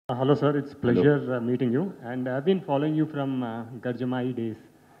Hello, sir. It's Hello. pleasure meeting you. And I've been following you from Garjamai days.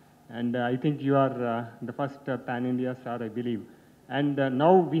 And I think you are the first pan-India star, I believe. And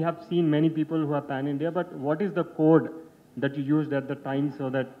now we have seen many people who are pan-India, but what is the code that you used at the time so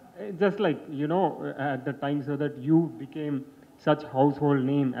that, just like, at the time so that you became such household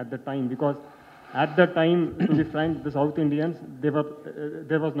name at the time? Because at the time, to be frank, the South Indians, there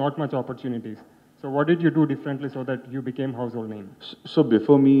was not much opportunities. So what did you do differently so that you became household name? So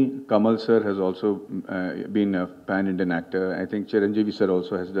before me, Kamal sir has also been a pan-Indian actor. I think Chiranjeevi sir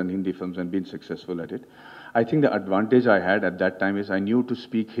also has done Hindi films and been successful at it. I think the advantage I had at that time is I knew to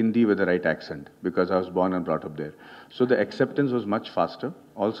speak Hindi with the right accent because I was born and brought up there. So the acceptance was much faster.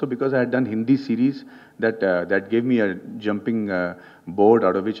 Also because I had done Hindi series that gave me a jumping board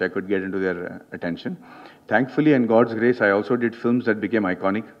out of which I could get into their attention. Thankfully, and God's grace, I also did films that became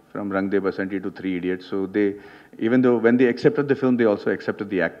iconic, from Rang De Basanti to Three Idiots. So they, even though when they accepted the film, they also accepted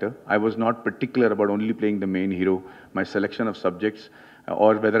the actor. I was not particular about only playing the main hero. My selection of subjects,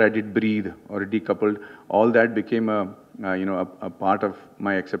 or whether I did Breathe or Decoupled, all that became a part of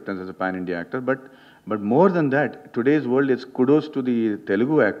my acceptance as a pan-India actor. But more than that, today's world is kudos to the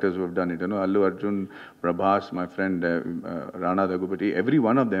Telugu actors who have done it. Allu Arjun, Prabhas, my friend Rana Daggubati, every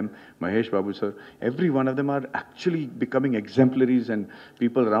one of them, Mahesh Babu sir, every one of them are actually becoming exemplaries, and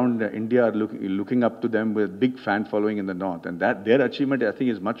people around India are looking up to them with big fan following in the north. And that their achievement, I think,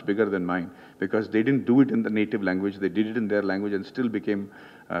 is much bigger than mine, because they didn't do it in the native language, they did it in their language and still became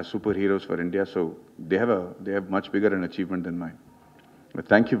superheroes for India. So they have much bigger an achievement than mine. But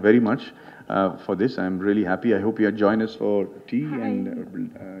thank you very much for this. I'm really happy. I hope you join us for tea. Hi.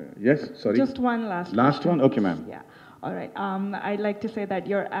 And yes, sorry. Just one last. Last one? Okay, ma'am. Yeah. All right. I'd like to say that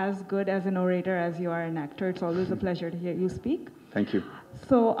you're as good as an orator as you are an actor. It's always a pleasure to hear you speak. Thank you.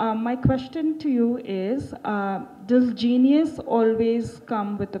 So my question to you is, does genius always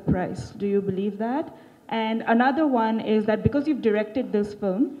come with a price? Do you believe that? And another one is that because you've directed this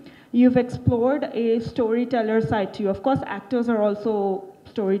film, you've explored a storyteller side to you. Of course, actors are also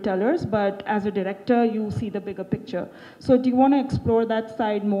storytellers, but as a director, you see the bigger picture. So do you want to explore that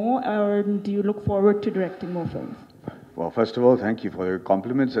side more, or do you look forward to directing more films? Well, first of all, thank you for your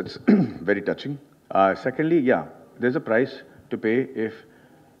compliments. It's very touching. Secondly, yeah, there's a price to pay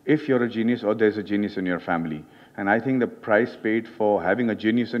if you're a genius or there's a genius in your family. And I think the price paid for having a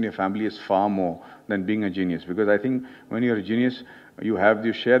genius in your family is far more than being a genius. Because I think when you're a genius, you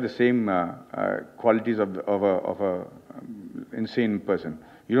share the same qualities of a insane person.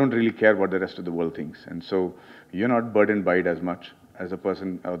 You don't really care what the rest of the world thinks. And so you're not burdened by it as much as a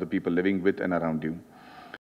person or the people living with and around you.